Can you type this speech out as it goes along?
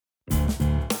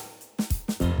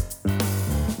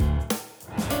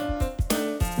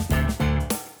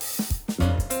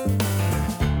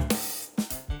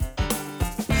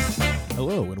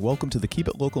Hello, and welcome to the Keep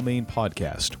It Local Maine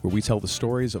podcast, where we tell the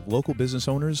stories of local business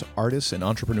owners, artists, and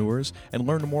entrepreneurs, and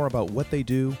learn more about what they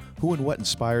do, who and what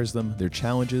inspires them, their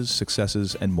challenges,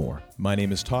 successes, and more. My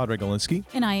name is Todd Regalinski.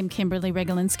 And I am Kimberly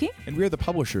Regalinski. And we are the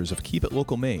publishers of Keep It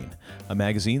Local Maine, a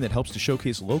magazine that helps to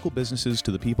showcase local businesses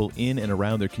to the people in and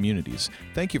around their communities.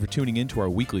 Thank you for tuning in to our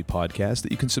weekly podcast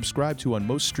that you can subscribe to on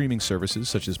most streaming services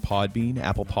such as Podbean,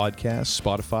 Apple Podcasts,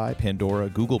 Spotify, Pandora,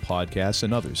 Google Podcasts,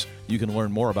 and others. You can learn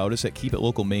more about us at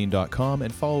keepitlocalmaine.com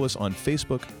and follow us on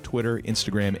Facebook, Twitter,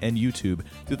 Instagram, and YouTube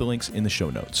through the links in the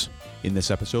show notes. In this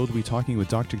episode, we'll be talking with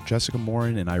Dr. Jessica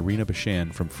Morin and Irina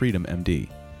Bashan from Freedom MD.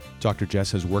 Dr.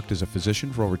 Jess has worked as a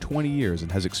physician for over 20 years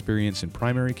and has experience in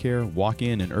primary care,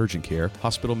 walk-in and urgent care,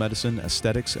 hospital medicine,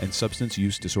 aesthetics, and substance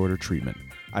use disorder treatment.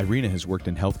 Irina has worked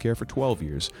in healthcare for 12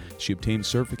 years. She obtained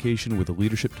certification with the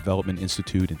Leadership Development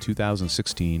Institute in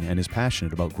 2016 and is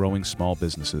passionate about growing small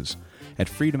businesses. At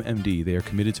Freedom MD, they are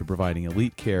committed to providing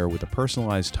elite care with a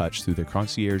personalized touch through their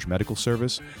concierge medical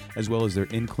service, as well as their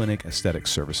in-clinic aesthetics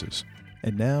services.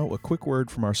 And now, a quick word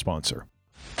from our sponsor.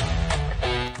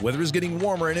 Weather is getting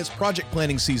warmer and it's project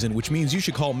planning season, which means you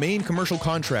should call Maine Commercial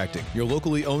Contracting, your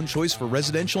locally owned choice for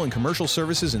residential and commercial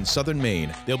services in southern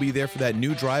Maine. They'll be there for that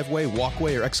new driveway,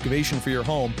 walkway, or excavation for your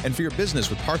home and for your business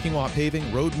with parking lot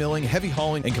paving, road milling, heavy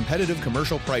hauling, and competitive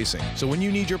commercial pricing. So when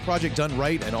you need your project done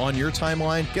right and on your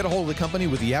timeline, get a hold of the company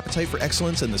with the appetite for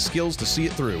excellence and the skills to see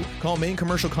it through. Call Maine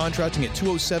Commercial Contracting at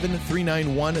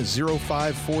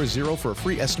 207-391-0540 for a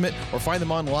free estimate or find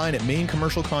them online at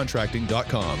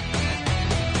mainecommercialcontracting.com.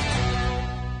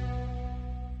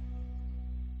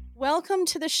 Welcome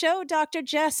to the show, Dr.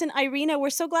 Jess and Irina. We're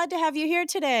so glad to have you here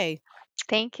today.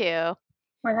 Thank you.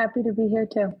 We're happy to be here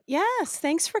too. Yes,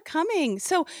 thanks for coming.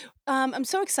 So I'm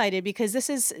so excited because this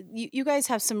is, you guys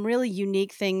have some really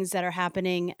unique things that are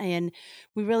happening and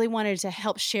we really wanted to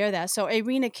help share that. So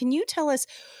Irina, can you tell us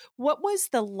what was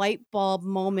the light bulb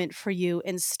moment for you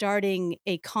in starting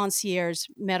a concierge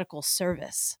medical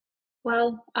service?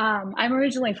 Well, I'm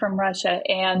originally from Russia,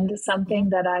 and something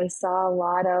that I saw a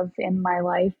lot of in my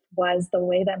life was the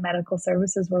way that medical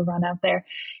services were run out there.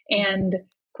 And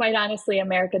quite honestly,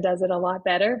 America does it a lot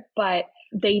better, but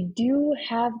they do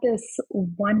have this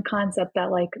one concept that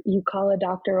like you call a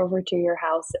doctor over to your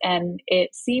house, and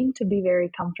it seemed to be very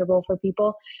comfortable for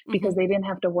people because they didn't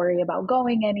have to worry about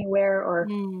going anywhere or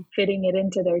fitting it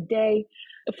into their day.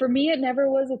 For me, it never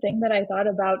was a thing that I thought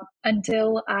about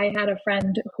until I had a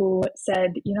friend who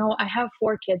said, you know, I have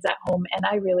 4 kids at home and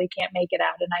I really can't make it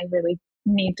out. And I really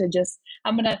need to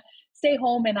I'm going to stay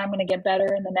home and I'm going to get better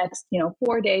in the next,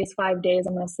 4 days, 5 days.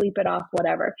 I'm going to sleep it off,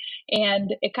 whatever.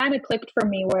 And it kind of clicked for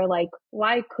me where like,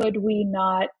 why could we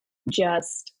not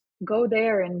just go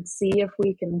there and see if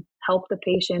we can help the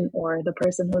patient or the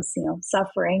person who's,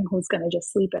 suffering, who's going to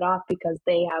just sleep it off because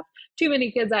they have too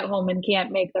many kids at home and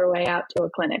can't make their way out to a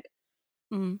clinic.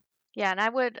 Mm-hmm. Yeah, and I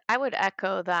would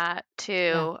echo that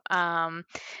too. Yeah.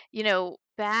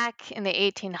 Back in the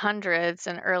 1800s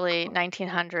and early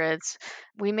 1900s,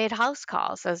 we made house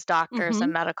calls as doctors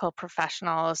and medical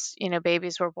professionals.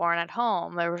 Babies were born at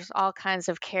home. There was all kinds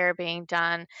of care being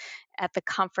done at the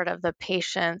comfort of the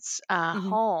patient's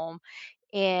home.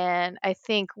 And I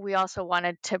think we also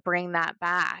wanted to bring that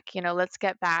back. Let's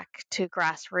get back to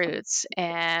grassroots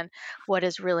and what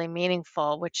is really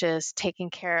meaningful, which is taking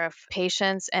care of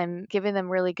patients and giving them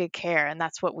really good care. And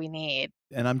that's what we need.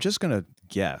 And I'm just going to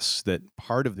guess that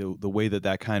part of the way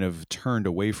that kind of turned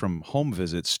away from home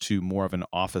visits to more of an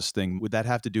office thing, would that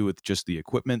have to do with just the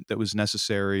equipment that was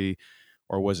necessary?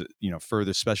 Or was it,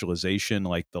 further specialization,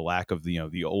 like the lack of the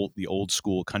old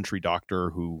school country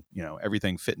doctor who,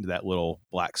 everything fit into that little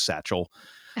black satchel?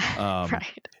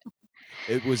 Right.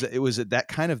 It was that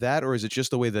kind of that, or is it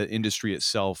just the way the industry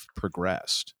itself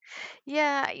progressed?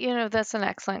 Yeah, that's an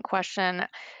excellent question.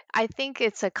 I think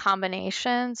it's a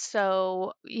combination.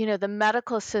 So, the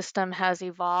medical system has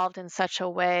evolved in such a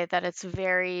way that it's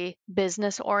very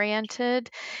business oriented.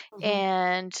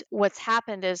 And what's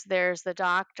happened is there's the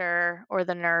doctor or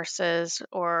the nurses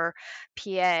or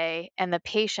PA and the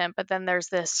patient, but then there's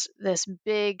this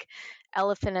big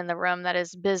elephant in the room that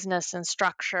is business and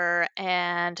structure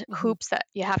and hoops that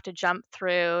you have to jump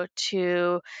through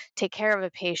to take care of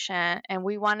a patient. And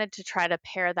we wanted to try to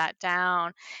pare that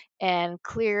down and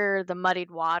clear the muddied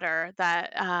water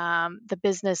that the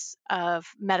business of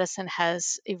medicine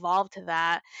has evolved to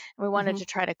that. And we wanted to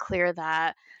try to clear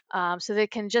that So they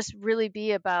can just really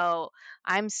be about,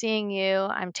 I'm seeing you,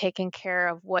 I'm taking care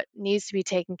of what needs to be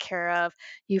taken care of.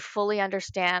 You fully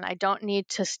understand. I don't need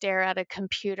to stare at a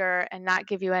computer and not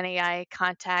give you any eye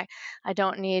contact. I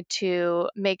don't need to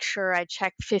make sure I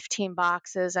check 15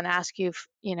 boxes and ask you,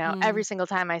 every Mm, single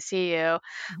time I see you,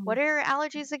 mhm, what are your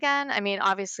allergies again? I mean,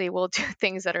 obviously, we'll do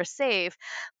things that are safe,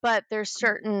 but there's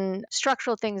certain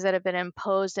structural things that have been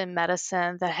imposed in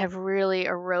medicine that have really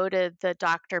eroded the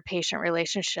doctor patient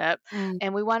relationship. mm,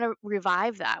 And we want to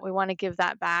revive that. We want to give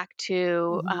that back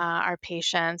to mhm. our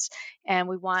patients, and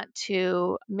we want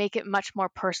to make it much more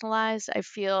personalized. I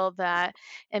feel that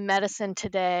in medicine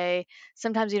today,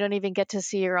 sometimes you don't even get to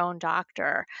see your own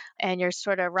doctor, and you're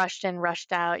sort of rushed in,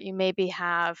 rushed out. You maybe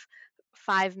have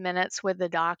 5 minutes with the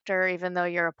doctor, even though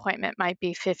your appointment might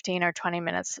be 15 or 20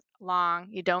 minutes long.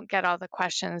 You don't get all the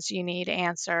questions you need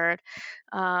answered.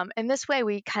 And this way,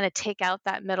 we kind of take out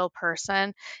that middle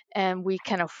person, and we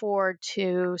can afford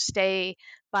to stay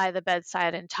by the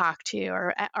bedside and talk to you,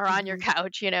 or on your Mhm.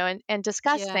 couch, and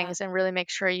discuss Yeah. things and really make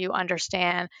sure you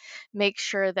understand, make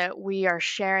sure that we are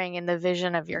sharing in the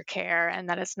vision of your care, and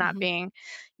that it's not Mhm, being,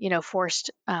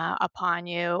 forced upon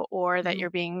you, or that mhm. you're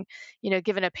being,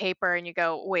 given a paper and you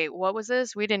go, wait, what was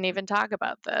this? We didn't even talk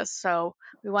about this. So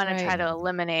we want to try Right. to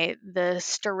eliminate the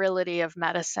sterility of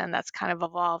medicine that's kind of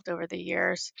evolved over the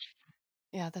years.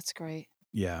 Yeah, that's great.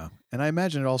 Yeah. And I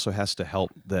imagine it also has to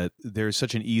help that there's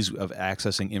such an ease of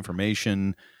accessing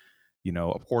information,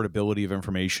 a portability of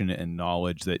information and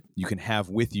knowledge that you can have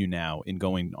with you now in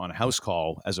going on a house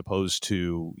call, as opposed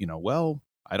to, well,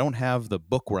 I don't have the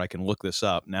book where I can look this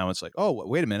up. Now it's like, oh,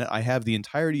 wait a minute. I have the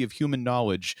entirety of human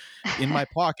knowledge in my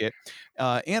pocket,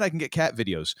 and I can get cat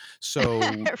videos.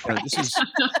 So this Right. is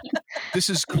this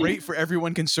is great for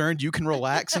everyone concerned. You can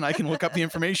relax, and I can look up the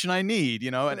information I need.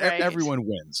 And Right. everyone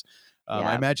wins.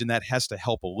 I Yeah. imagine that has to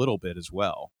help a little bit as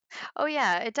well. Oh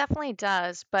yeah, it definitely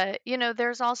does. But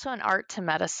there's also an art to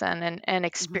medicine and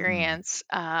Mhm. Mm. experience.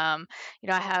 I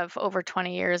have over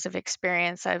 20 years of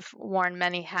experience. I've worn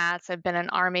many hats. I've been an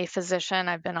army physician.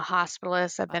 I've been a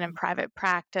hospitalist. I've been in Wow. private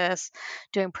practice,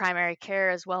 doing primary care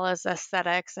as well as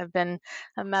aesthetics. I've been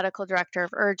a medical director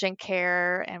of urgent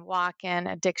care and walk-in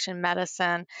addiction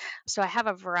medicine. So I have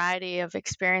a variety of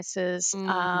experiences,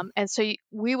 Mm, and so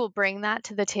we will bring that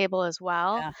to the table as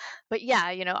well. yeah. But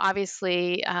yeah,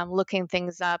 obviously, looking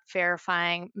things up,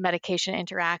 verifying medication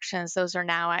interactions, those are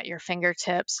now at your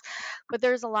fingertips. But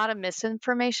there's a lot of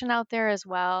misinformation out there as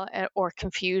well, or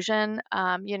confusion.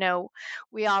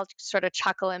 We all sort of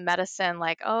chuckle in medicine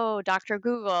like, oh, Dr.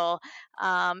 Google.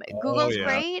 Oh, Google's yeah.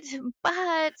 great,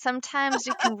 but sometimes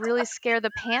it can really scare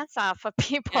the pants off of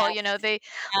people. Yes. They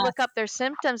look Yes. up their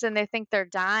symptoms and they think they're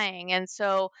dying. And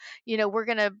so, we're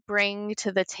going to bring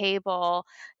to the table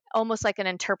almost like an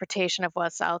interpretation of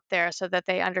what's out there, so that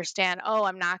they understand, oh,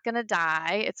 I'm not going to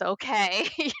die. It's okay.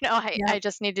 Yep. I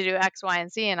just need to do X, Y,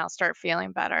 and Z and I'll start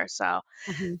feeling better.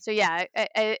 Mhm, So yeah,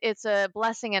 it's a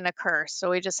blessing and a curse.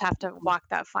 So we just have to mhm. walk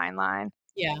that fine line.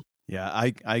 Yeah. Yeah,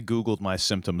 I Googled my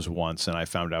symptoms once and I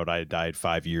found out I had died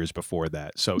 5 years before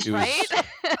that. So it Right? was, it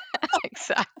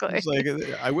Exactly. was like,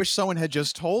 I wish someone had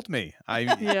just told me.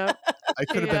 Yep. I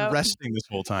could have been Yep. resting this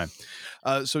whole time.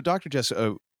 So, Dr. Jess,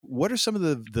 what are some of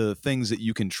the things that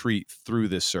you can treat through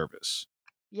this service?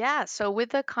 Yeah, so with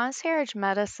the concierge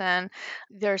medicine,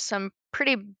 there's some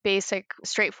pretty basic,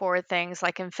 straightforward things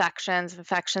like infections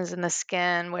in the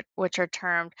skin, which are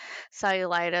termed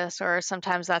cellulitis, or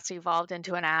sometimes that's evolved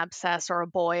into an abscess or a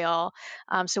boil.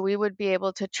 So we would be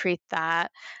able to treat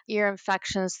that. Ear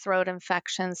infections, throat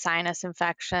infections, sinus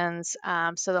infections.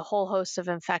 So the whole host of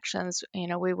infections,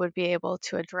 we would be able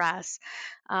to address.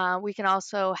 We can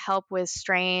also help with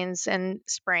strains and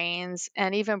sprains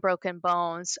and even broken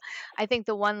bones. I think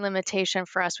the one limitation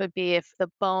for us would be if the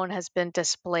bone has been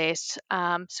displaced.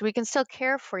 So we can still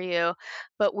care for you,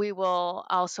 but we will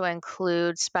also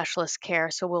include specialist care.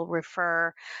 So we'll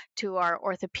refer to our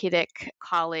orthopedic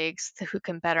colleagues who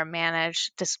can better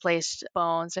manage displaced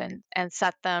bones and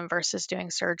set them versus doing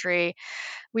surgery.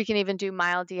 We can even do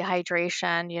mild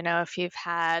dehydration. If you've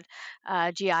had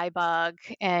a GI bug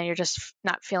and you're just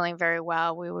not feeling very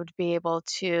well, we would be able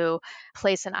to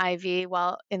place an IV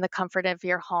while in the comfort of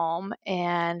your home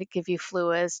and give you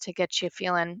fluids to get you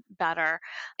feeling better,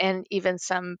 and even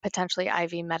some potentially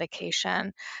IV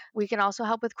medication. We can also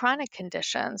help with chronic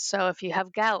conditions. So if you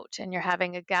have gout and you're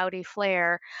having a gouty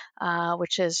flare,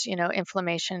 which is,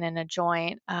 inflammation in a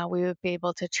joint, we would be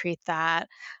able to treat that.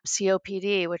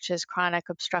 COPD, which is chronic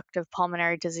obstructive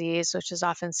pulmonary disease, which is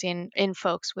often seen in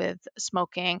folks with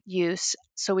smoking use.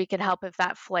 So we can help if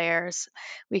that flares.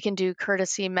 We can do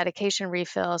courtesy medication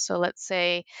refill. So let's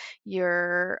say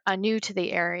you're new to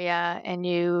the area and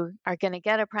you are going to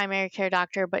get a primary care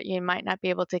doctor, but you might not be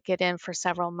able to get in for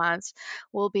several months.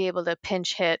 We'll be able to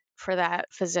pinch hit for that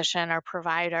physician or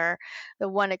provider. The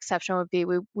one exception would be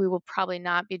we will probably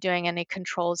not be doing any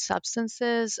controlled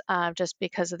substances just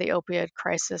because of the opioid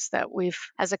crisis that we've,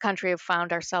 as a country, have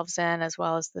found ourselves in, as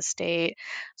well as the state.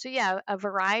 So yeah, a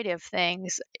variety of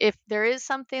things. If there is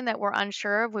something that we're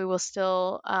unsure of, we will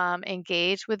still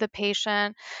engage with the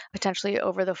patient, potentially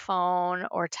over the phone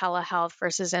or telehealth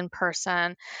versus in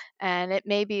person. And it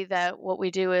may be that what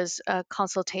we do is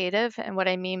consultative. And what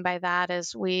I mean by that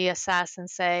is we assess and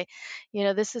say,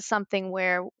 this is something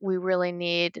where we really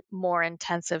need more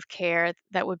intensive care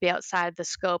that would be outside the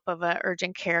scope of an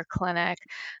urgent care clinic.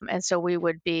 And so we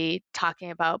would be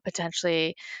talking about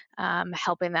potentially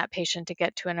helping that patient to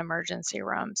get to an emergency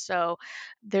room. So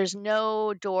there's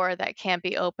no door that can't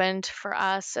be opened for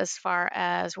us as far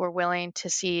as we're willing to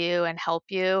see you and help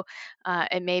you.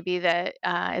 It may be that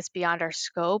it's beyond our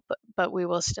scope, but we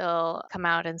will still come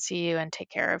out and see you and take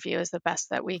care of you as the best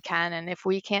that we can. And if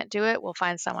we can't do it, we'll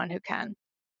find someone who can.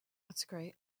 That's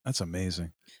great. That's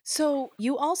amazing. So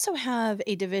you also have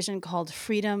a division called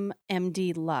Freedom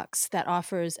MD Lux that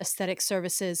offers aesthetic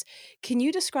services. Can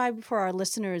you describe for our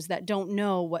listeners that don't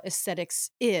know what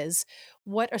aesthetics is,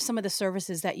 what are some of the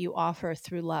services that you offer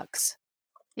through Lux?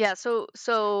 Yeah,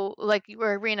 so like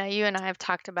Irina, you and I have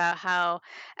talked about how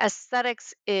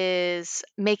aesthetics is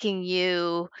making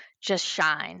you just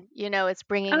shine. It's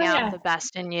bringing out the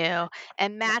best in you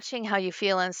and matching how you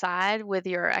feel inside with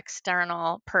your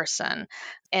external person.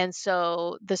 And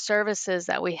so the services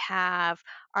that we have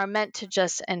are meant to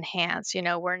just enhance. You're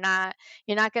not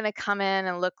going to come in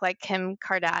and look like Kim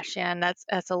Kardashian.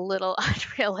 That's a little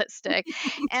unrealistic.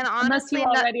 And unless you honestly,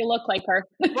 already look like her.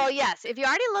 well, yes, if you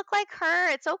already look like her,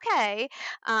 it's okay.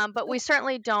 But we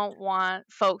certainly don't want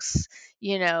folks,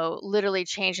 literally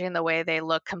changing the way they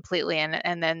look completely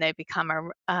and then they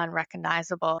become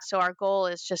unrecognizable. So our goal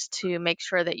is just to make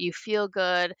sure that you feel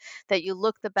good, that you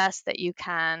look the best that you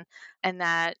can, and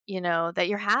that, that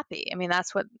you're happy. I mean,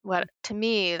 that's what to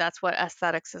me, that's what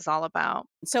aesthetics is all about.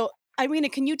 So Irina,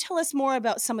 can you tell us more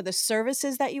about some of the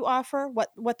services that you offer?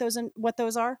 What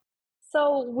those are?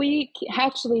 So we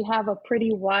actually have a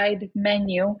pretty wide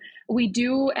menu. We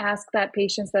do ask that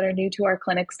patients that are new to our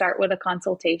clinic start with a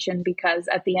consultation because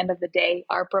at the end of the day,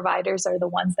 our providers are the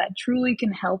ones that truly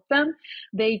can help them.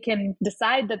 They can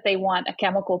decide that they want a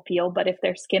chemical peel, but if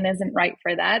their skin isn't right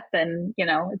for that, then,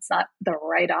 it's not the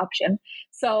right option.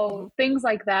 So things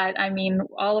like that. I mean,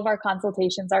 all of our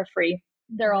consultations are free.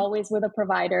 They're always with a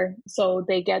provider, so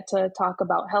they get to talk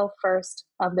about health first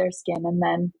of their skin and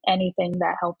then anything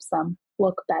that helps them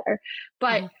look better.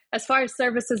 But as far as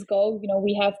services go,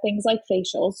 we have things like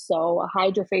facials. So a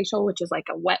hydrofacial, which is like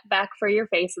a wet back for your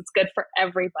face. It's good for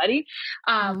everybody.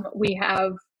 We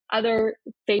have other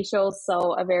facials,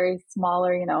 so a very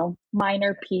smaller,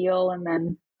 minor peel, and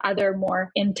then other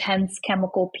more intense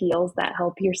chemical peels that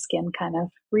help your skin kind of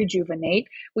rejuvenate.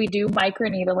 We do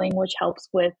microneedling, which helps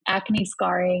with acne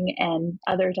scarring and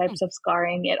other types of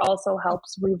scarring. It also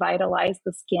helps revitalize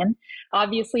the skin.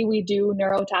 Obviously, we do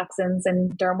neurotoxins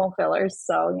and dermal fillers.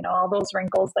 So, all those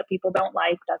wrinkles that people don't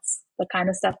like, that's the kind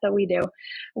of stuff that we do.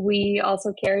 We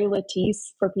also carry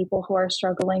Latisse for people who are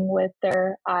struggling with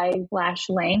their eyelash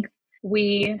length.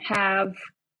 We have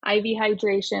IV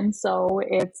hydration. So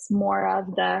it's more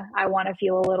of the, I want to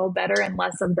feel a little better and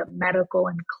less of the medical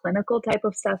and clinical type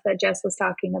of stuff that Jess was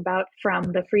talking about from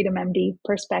the Freedom MD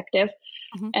perspective.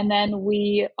 And then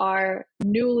we are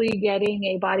newly getting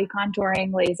a body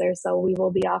contouring laser. So we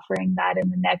will be offering that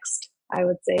in the next, I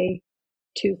would say,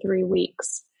 2-3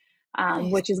 weeks.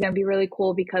 Which is going to be really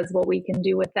cool because what we can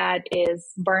do with that is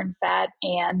burn fat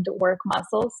and work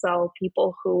muscle. So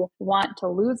people who want to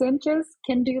lose inches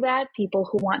can do that. People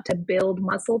who want to build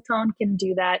muscle tone can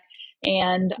do that.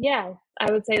 And yeah,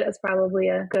 I would say that's probably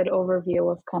a good overview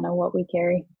of kind of what we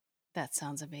carry. That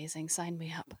sounds amazing. Sign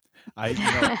me up. I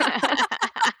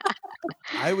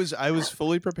was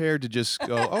fully prepared to just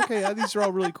go, okay, these are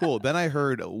all really cool. Then I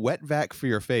heard wet vac for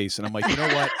your face. And I'm like, you know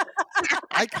what?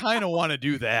 I kind of want to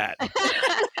do that.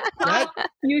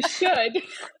 You should.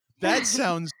 That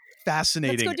sounds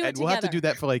fascinating. Let's go do it and we'll have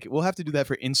to do that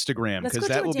for Instagram because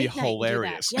that will be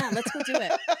hilarious. Yeah, let's go do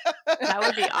it. That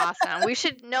would be awesome. We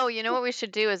should what we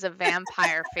should do is a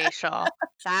vampire facial.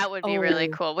 That would be really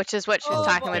cool, which is what she was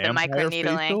talking with the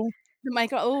microneedling. Facial? The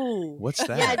micro. What's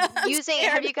that? Yeah,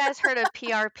 have you guys heard of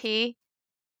PRP?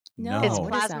 It's No, No.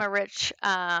 what is that? plasma rich.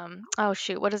 Oh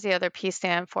shoot, what does the other P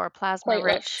stand for? Plasma Platelets.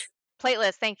 rich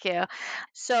platelets. Thank you.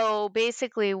 So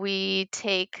basically, we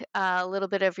take a little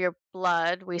bit of your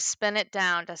blood, we spin it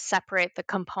down to separate the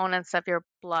components of your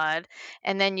blood,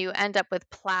 and then you end up with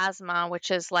plasma,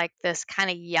 which is like this kind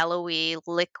of yellowy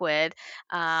liquid,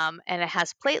 and it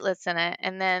has platelets in it.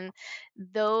 And then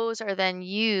those are then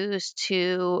used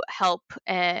to help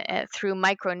through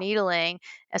microneedling,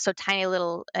 so tiny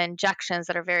little injections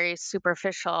that are very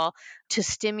superficial to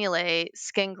stimulate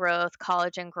skin growth,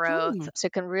 collagen growth. Mm, So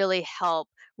it can really help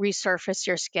resurface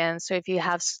your skin. So if you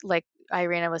have, like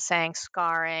Irina was saying,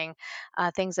 scarring,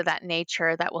 things of that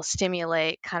nature that will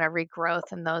stimulate kind of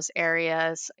regrowth in those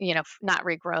areas, not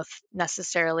regrowth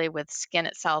necessarily with skin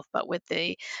itself, but with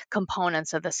the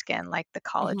components of the skin, like the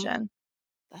hmm. collagen.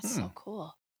 That's Hmm. so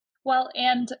cool. Well,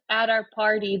 and at our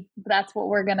party, that's what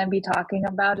we're going to be talking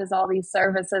about is all these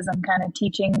services and kind of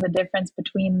teaching the difference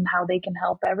between how they can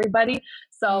help everybody.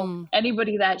 So Mm.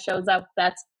 anybody that shows up,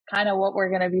 that's kind of what we're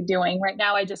going to be doing. Right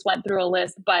now, I just went through a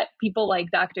list, but people like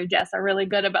Dr. Jess are really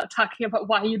good about talking about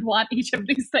why you'd want each of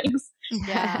these things.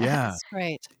 Yeah, Yeah. that's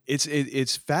great.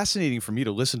 It's fascinating for me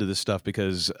to listen to this stuff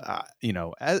because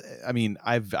I mean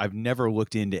I've never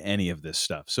looked into any of this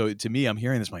stuff. So to me, I'm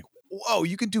hearing this, I'm like, whoa,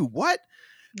 you can do what?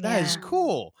 That is Yeah.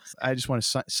 cool. I just want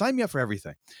to sign me up for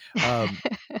everything.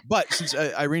 But since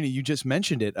Irina, you just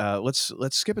mentioned it, let's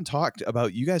skip and talk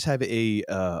about. You guys have a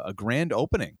grand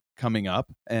opening coming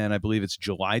up, and I believe it's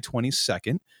July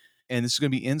 22nd, and this is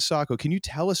going to be in Saco. Can you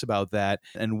tell us about that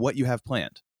and what you have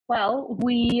planned? Well,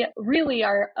 we really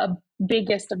our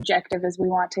biggest objective is we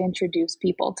want to introduce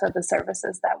people to the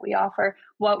services that we offer.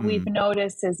 What we've Mm,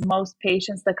 noticed is most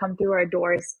patients that come through our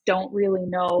doors don't really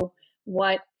know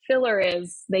what filler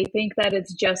is. They think that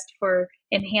it's just for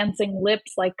enhancing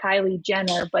lips like Kylie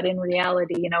Jenner, but in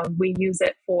reality, we use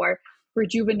it for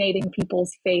rejuvenating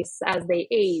people's face as they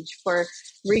age, for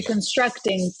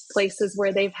reconstructing places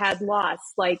where they've had loss.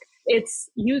 Like it's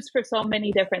used for so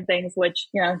many different things, which,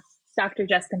 Dr.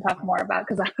 Jess can talk more about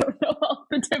because I don't know all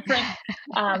the different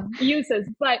uses.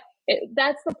 But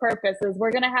that's the purpose is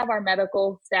we're going to have our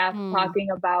medical staff Mm. talking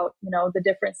about, the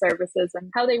different services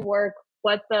and how they work,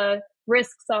 what the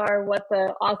risks are, what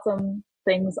the awesome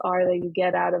things are that you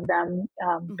get out of them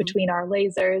Hmm. between our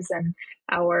lasers and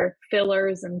our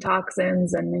fillers and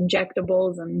toxins and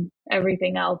injectables and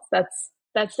everything else. That's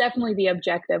definitely the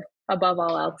objective above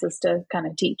all else is to kind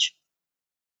of teach.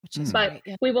 Which is But great.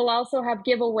 Yeah. we will also have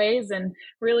giveaways and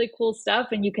really cool stuff,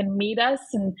 and you can meet us.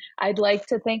 And I'd like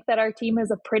to think that our team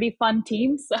is a pretty fun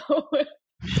team. So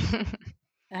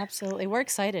Absolutely. We're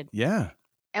excited. yeah.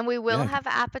 And we will Yeah. have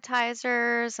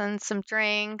appetizers and some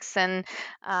drinks. And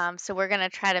so we're going to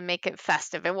try to make it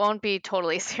festive. It won't be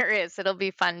totally serious. It'll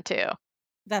be fun too.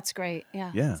 That's great.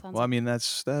 Yeah. Yeah. Sounds Well, I mean, that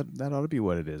ought to be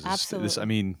what it is. I absolutely.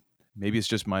 mean, maybe it's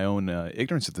just my own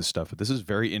ignorance of this stuff, but this is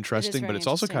very It is interesting, but very it's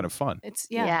also kind interesting. of fun.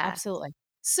 Yeah, Yeah. absolutely.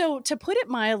 So, to put it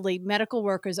mildly, medical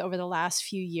workers over the last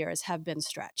few years have been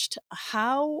stretched.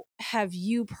 How have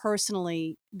you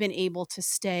personally been able to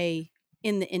stay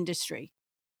in the industry?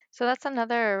 So that's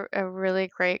another a really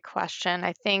great question.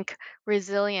 I think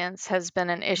resilience has been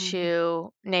an Mm, issue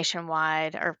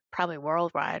nationwide or probably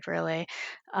worldwide, really.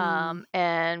 mm,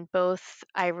 And both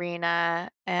Irina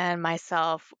and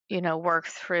myself, worked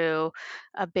through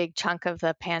a big chunk of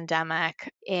the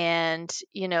pandemic. And,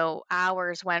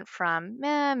 hours went from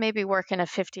maybe working a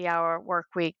 50-hour work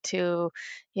week to,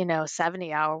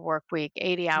 70-hour work week,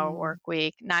 80-hour mm, work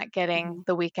week, not getting mhm,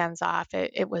 the weekends off.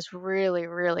 It was really,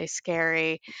 really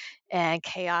scary and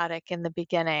chaotic in the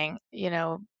beginning.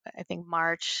 I think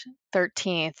March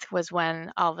 13th was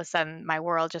when all of a sudden my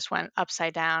world just went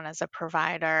upside down as a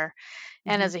provider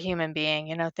and mhm, as a human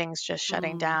being, things just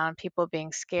shutting mm, down, people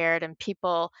being scared and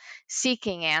people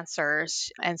seeking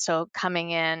answers. And so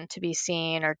coming in to be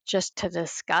seen or just to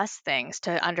discuss things,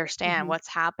 to understand mhm, what's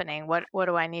happening, what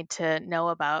do I need to know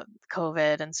about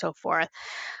COVID and so forth.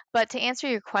 But to answer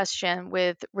your question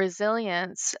with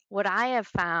resilience, what I have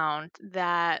found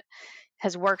that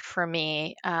has worked for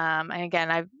me, and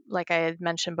again, like I had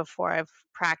mentioned before, I've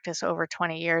practiced over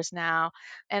 20 years now,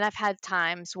 and I've had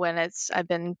times when I've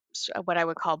been what I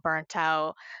would call burnt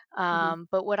out. mhm,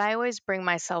 But what I always bring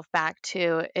myself back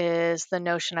to is the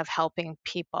notion of helping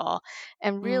people,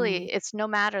 and mm, really, it's no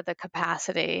matter the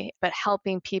capacity, but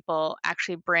helping people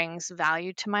actually brings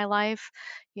value to my life.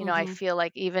 I mhm, feel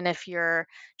like even if you're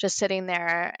just sitting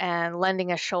there and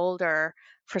lending a shoulder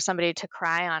for somebody to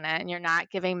cry on it, and you're not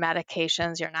giving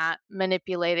medications, you're not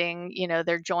manipulating,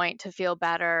 their joint to feel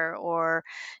better or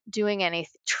doing any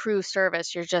true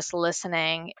service. You're just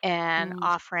listening and Mm.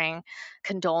 offering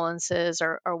condolences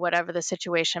or whatever the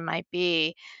situation might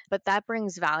be. But that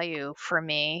brings value for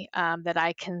me, that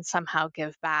I can somehow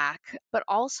give back. But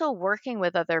also working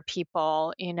with other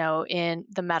people, in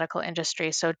the medical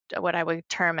industry. So what I would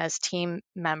term as team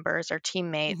members or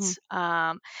teammates.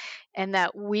 And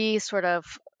that we sort of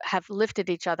have lifted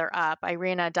each other up.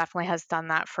 Irina definitely has done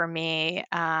that for me,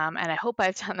 and I hope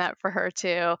I've done that for her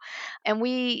too. And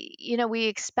we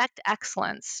expect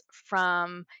excellence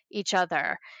from each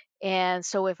other. And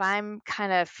so if I'm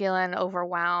kind of feeling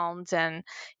overwhelmed and,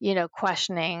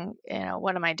 questioning,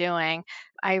 what am I doing?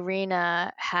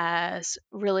 Irina has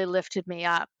really lifted me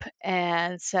up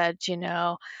and said,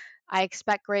 I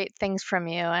expect great things from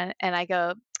you. And I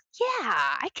go, yeah,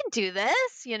 I can do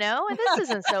this, and this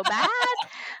isn't so bad.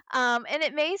 And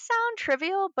it may sound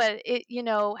trivial, but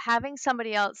having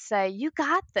somebody else say, you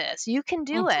got this, you can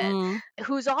do it, Mm-hmm.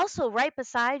 who's also right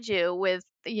beside you with,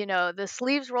 the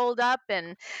sleeves rolled up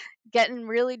and getting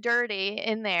really dirty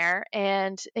in there.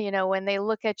 And, when they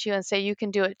look at you and say, you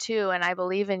can do it too, and I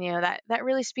believe in you, that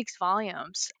really speaks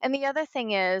volumes. And the other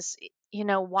thing is,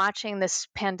 watching this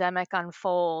pandemic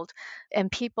unfold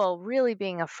and people really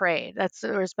being afraid.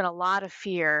 There's been a lot of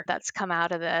fear that's come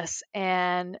out of this,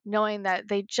 and knowing that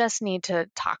they just need to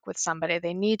talk with somebody.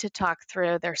 They need to talk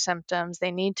through their symptoms.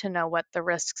 They need to know what the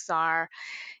risks are.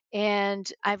 And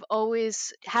I've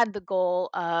always had the goal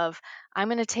of, I'm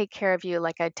going to take care of you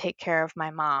like I'd take care of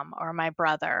my mom or my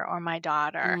brother or my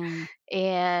daughter. Mm.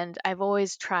 And I've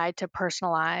always tried to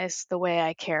personalize the way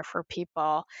I care for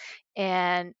people.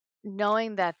 And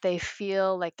knowing that they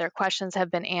feel like their questions have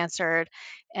been answered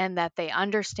and that they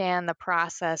understand the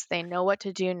process, they know what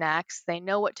to do next, they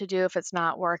know what to do if it's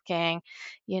not working,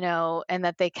 and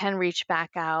that they can reach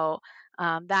back out.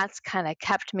 That's kind of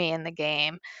kept me in the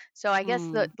game. So I guess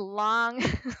the Mm. long,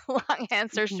 long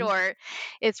answer Mhm. short,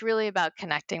 it's really about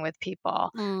connecting with people.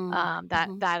 Mm.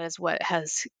 Mhm. That is what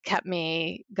has kept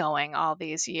me going all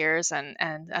these years, and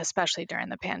especially during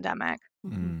the pandemic.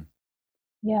 Mhm.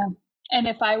 Yeah. And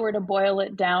if I were to boil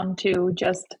it down to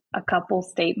just a couple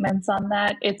statements on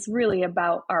that, it's really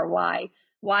about our why.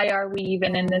 Why are we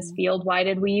even in this field? Why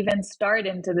did we even start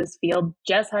into this field?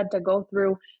 Jess had to go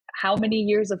through how many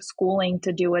years of schooling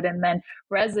to do it, and then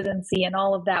residency and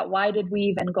all of that. Why did we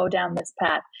even go down this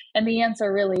path? And the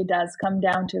answer really does come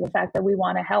down to the fact that we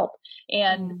want to help.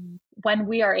 And when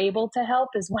we are able to help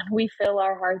is when we fill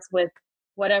our hearts with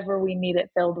whatever we need it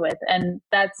filled with. And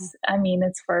that's,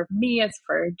 it's for me, it's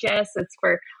for Jess, it's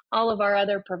for all of our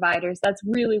other providers. That's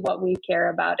really what we care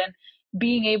about. And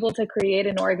being able to create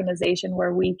an organization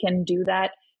where we can do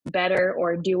that better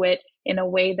or do it in a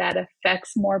way that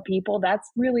affects more people,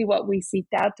 that's really what we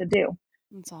seeked out to do.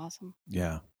 That's awesome.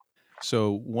 Yeah.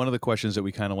 So one of the questions that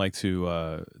we kind of like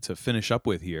to finish up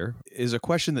with here is a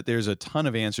question that there's a ton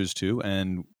of answers to,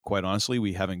 and quite honestly,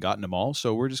 we haven't gotten them all.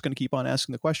 So we're just going to keep on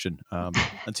asking the question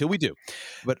until we do.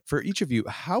 But for each of you,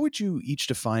 how would you each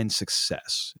define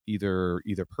success, either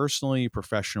personally,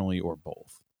 professionally, or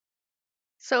both?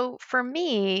 So for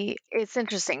me, it's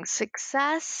interesting.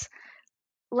 Success.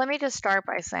 Let me just start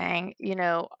by saying,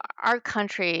 our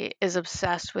country is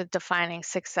obsessed with defining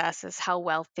success as how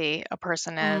wealthy a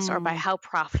person is or by how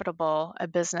profitable a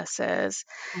business is.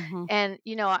 Mhm. And,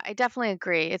 I definitely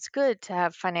agree. It's good to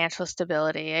have financial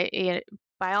stability.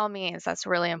 By all means, that's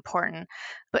really important.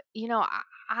 But,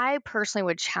 I personally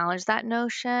would challenge that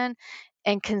notion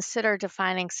and consider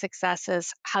defining success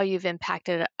as how you've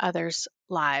impacted others'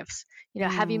 lives.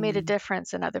 Have you made a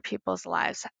difference in other people's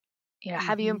lives?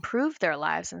 Have you improved their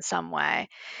lives in some way?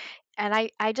 And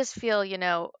I just feel,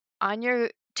 on your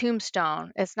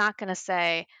tombstone, it's not going to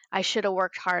say, I should have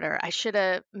worked harder. I should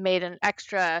have made an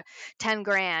extra 10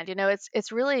 grand.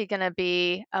 It's really going to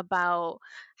be about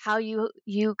how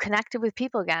you connected with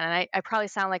people again. And I probably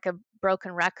sound like a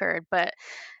broken record, but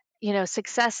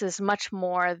success is much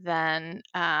more than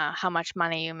how much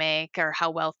money you make or how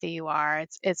wealthy you are.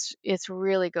 It's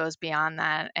really goes beyond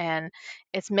that, and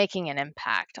it's making an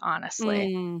impact,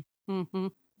 honestly. Mm-hmm.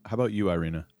 How about you,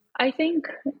 Irina? I think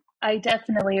I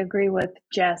definitely agree with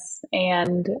Jess,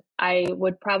 and I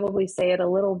would probably say it a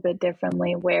little bit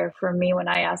differently, where for me, when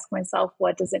I ask myself,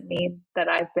 what does it mean that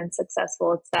I've been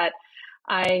successful? It's that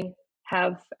I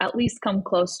have at least come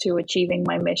close to achieving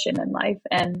my mission in life.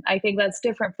 And I think that's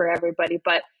different for everybody.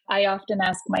 But I often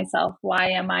ask myself, why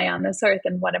am I on this earth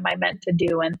and what am I meant to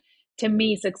do? And to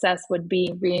me, success would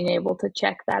be being able to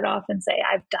check that off and say,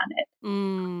 I've done it.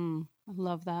 I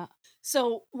love that.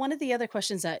 So one of the other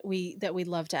questions that we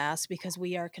love to ask, because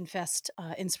we are confessed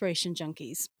inspiration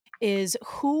junkies, is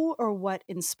who or what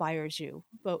inspires you,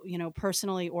 both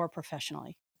personally or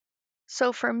professionally?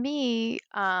 So for me,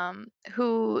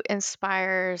 who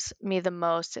inspires me the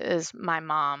most is my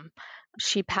mom.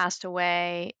 She passed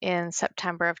away in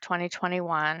September of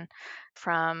 2021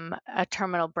 from a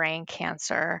terminal brain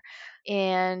cancer.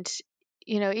 And,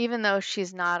 even though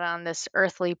she's not on this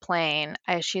earthly plane,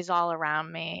 she's all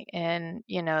around me. And,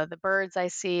 the birds I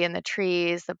see in the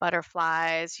trees, the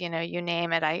butterflies, you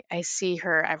name it, I see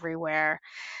her everywhere.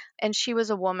 And she was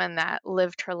a woman that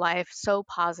lived her life so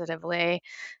positively.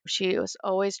 She was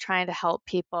always trying to help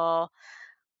people.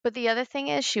 But the other thing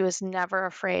is, she was never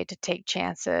afraid to take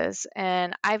chances.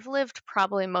 And I've lived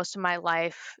probably most of my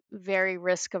life very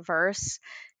risk averse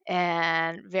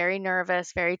and very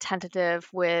nervous, very tentative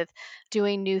with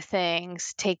doing new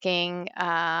things, taking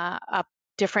up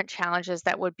different challenges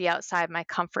that would be outside my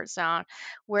comfort zone,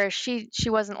 where she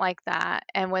wasn't like that.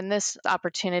 And when this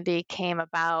opportunity came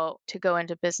about to go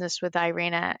into business with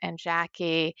Irina and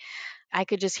Jackie, I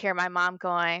could just hear my mom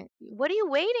going, "What are you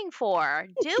waiting for?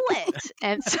 Do it."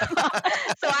 And so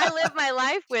so I live my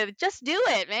life with, just do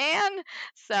it, man.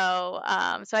 So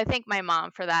I thank my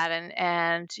mom for that.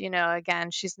 And again,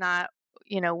 she's not,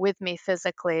 with me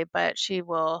physically, but she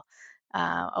will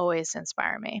always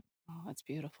inspire me. Oh, that's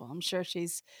beautiful. I'm sure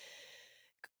she's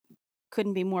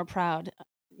couldn't be more proud.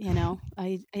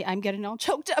 I'm getting all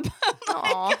choked up.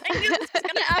 Aw. I knew this was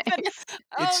gonna happen.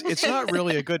 Oh, It's not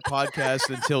really a good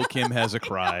podcast until Kim has a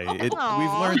cry. We've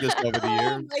Aw. learned this over the oh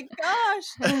years. my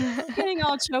gosh, getting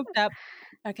all choked up.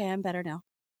 Okay, I'm better now.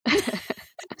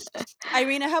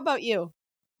 Irina, how about you?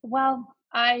 Well,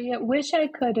 I wish I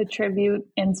could attribute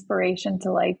inspiration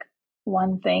to like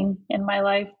one thing in my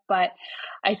life, but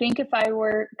I think if I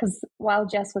were, because while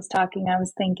Jess was talking, I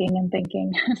was thinking and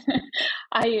thinking.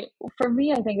 For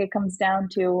me, I think it comes down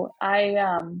to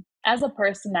as a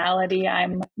personality,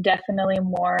 I'm definitely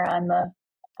more on the,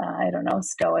 I don't know,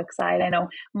 stoic side. I know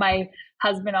my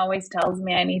husband always tells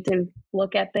me I need to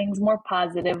look at things more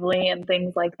positively and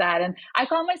things like that. And I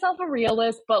call myself a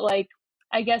realist, but like,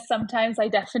 I guess sometimes I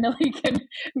definitely can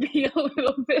be a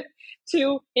little bit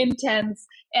too intense.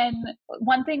 And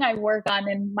one thing I work on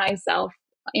in myself,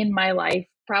 in my life,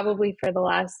 probably for the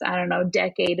last, I don't know,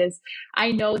 decade, is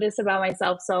I know this about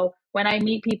myself. So when I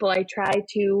meet people, I try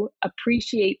to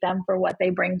appreciate them for what they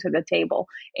bring to the table.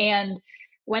 And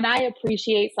when I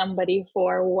appreciate somebody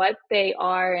for what they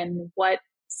are and what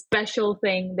special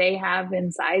thing they have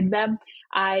inside them,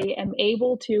 I am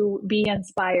able to be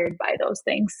inspired by those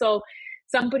things. So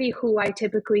somebody who I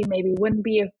typically maybe wouldn't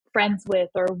be friends with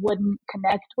or wouldn't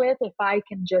connect with, if I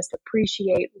can just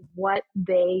appreciate what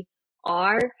they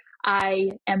are,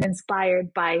 I am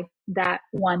inspired by that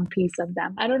one piece of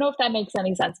them. I don't know if that makes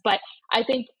any sense, but I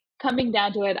think coming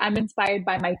down to it, I'm inspired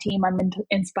by my team. I'm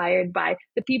inspired by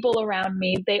the people around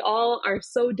me. They all are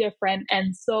so different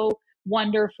and so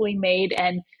wonderfully made.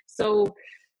 And so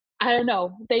I don't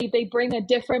know, they bring a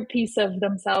different piece of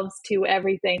themselves to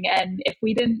everything. And if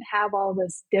we didn't have all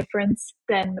this difference,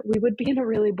 then we would be in a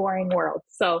really boring world.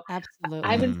 So Absolutely.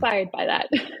 I'm inspired by that.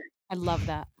 I love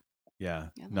that. Yeah.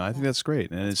 I No, love I think that. that's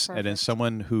great. And That's as perfect.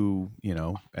 someone who,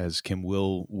 as Kim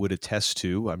would attest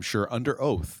to, I'm sure under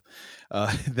oath,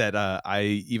 that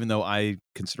even though I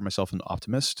consider myself an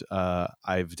optimist,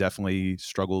 I've definitely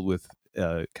struggled with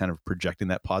kind of projecting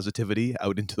that positivity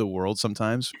out into the world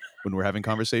sometimes when we're having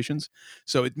conversations.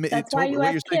 So That's why you what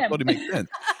you're asked saying Kim. totally makes sense.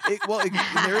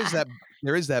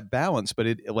 There is that balance, but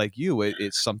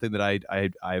it's something that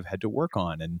I've had to work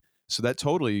on. And so that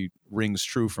totally rings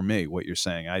true for me, what you're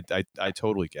saying. I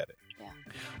totally get it. Yeah.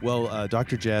 Well,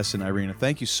 Dr. Jess and Irina,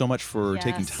 thank you so much for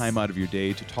taking Yes. time out of your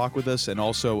day to talk with us. And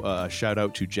also a shout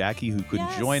out to Jackie, who couldn't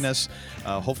Yes. join us.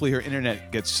 Hopefully her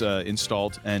internet gets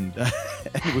installed. And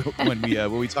when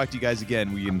we talk to you guys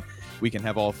again, we can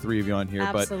have all three of you on here.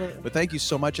 Absolutely. But thank you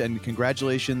so much, and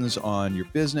congratulations on your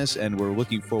business. And we're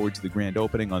looking forward to the grand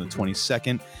opening on the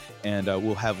 22nd. And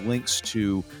we'll have links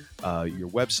to your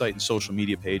website and social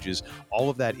media pages, all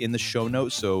of that in the show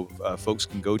notes, so folks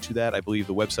can go to that. I believe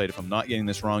the website, if I'm not getting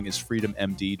this wrong, is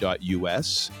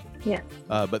freedommd.us. Yeah.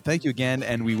 But thank you again,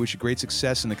 and we wish you great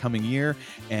success in the coming year.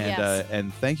 And Yes.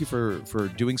 and thank you for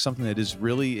doing something that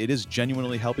is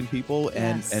genuinely helping people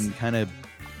and Yes. and kind of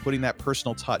putting that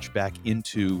personal touch back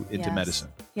into Yes. medicine.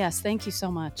 Yes, thank you so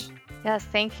much. Yes,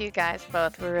 thank you guys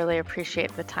both. We really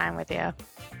appreciate the time with you.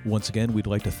 Once again, we'd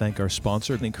like to thank our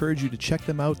sponsor and encourage you to check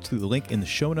them out through the link in the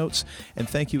show notes. And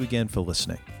thank you again for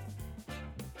listening.